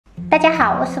大家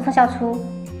好，我是冯小厨，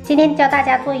今天教大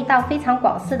家做一道非常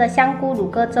广式的香菇乳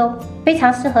鸽粥，非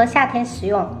常适合夏天食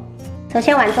用。首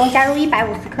先碗中加入150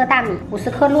克大米、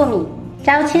50克糯米，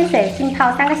加入清水浸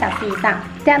泡3个小时以上。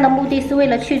这样的目的是为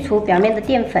了去除表面的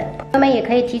淀粉，朋友们也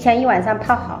可以提前1晚上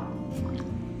泡好。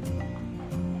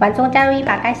碗中加入1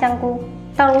把干香菇，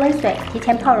倒入温水提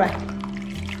前泡软。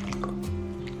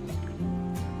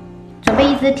准备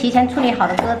1只提前处理好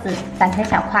的鸽子，斩成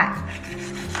小块。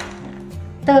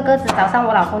这个鸽子早上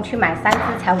我老公去买3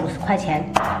只才50块钱，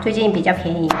最近比较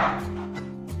便宜。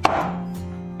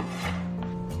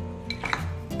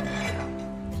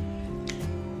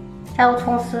加入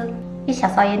葱丝，1小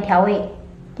勺盐调味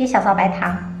，1小勺白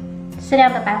糖，适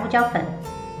量的白胡椒粉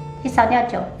，1勺料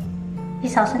酒，1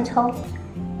勺生抽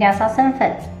，2勺生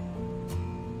粉，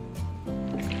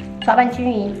抓拌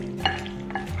均匀，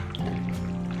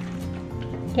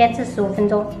腌制15分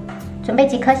钟。准备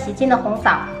几颗洗净的红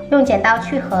枣，用剪刀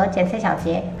去核，剪成小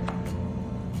节。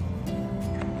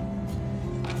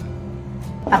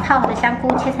把泡好的香菇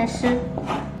切成丝，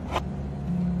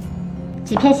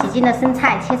几片洗净的生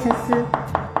菜切成丝。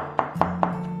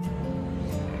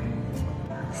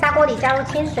砂锅里加入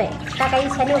清水，大概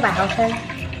1600毫升，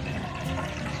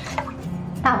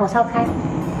大火烧开。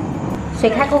水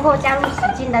开过后，加入洗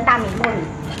净的大米、糯米，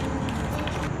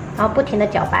然后不停地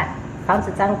搅拌，防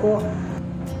止粘锅。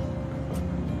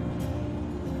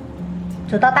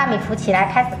煮到大米浮起来，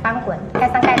开始翻滚，盖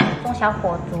上盖子，中小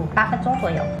火煮8分钟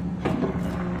左右。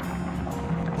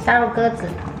加入鸽子，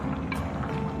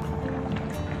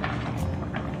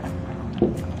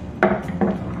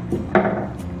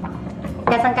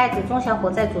盖上盖子，中小火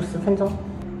再煮10分钟。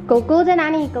狗狗在哪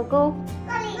里？狗狗？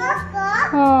这里有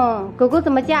狗。狗狗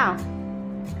怎么叫？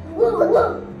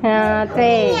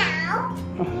对。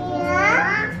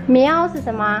喵是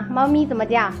什么？猫咪怎么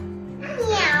叫？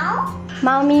喵。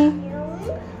猫咪。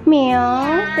喵，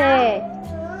对。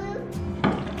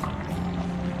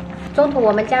中途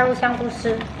我们加入香菇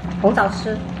丝、红枣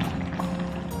丝，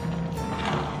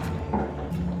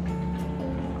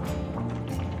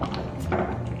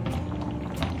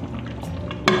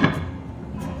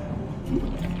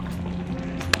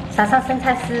撒上生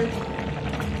菜丝、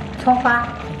葱花，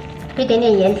一点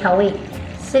点盐调味，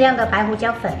适量的白胡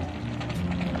椒粉。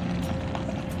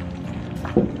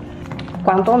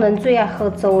广东人最爱喝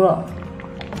粥了。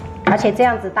而且这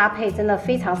样子搭配真的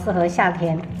非常适合夏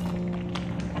天。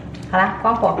好了，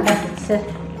关火开始吃，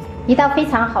一道非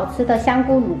常好吃的香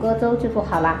菇乳鸽粥就做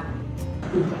好了。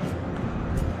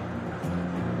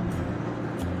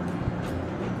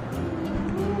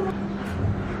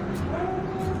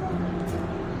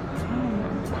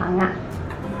糖啊！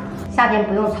夏天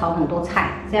不用炒很多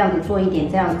菜，这样子做一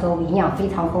点这样粥，营养非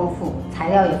常丰富，材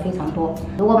料也非常多。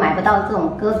如果买不到这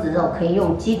种鸽子肉，可以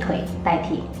用鸡腿代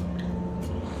替。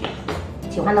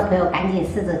喜欢的朋友赶紧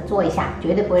试着做一下，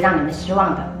绝对不会让你们失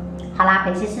望的。好啦，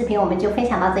本期视频我们就分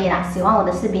享到这里啦。喜欢我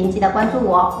的视频记得关注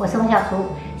我，我是冯小厨，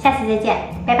下期再见，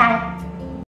拜拜。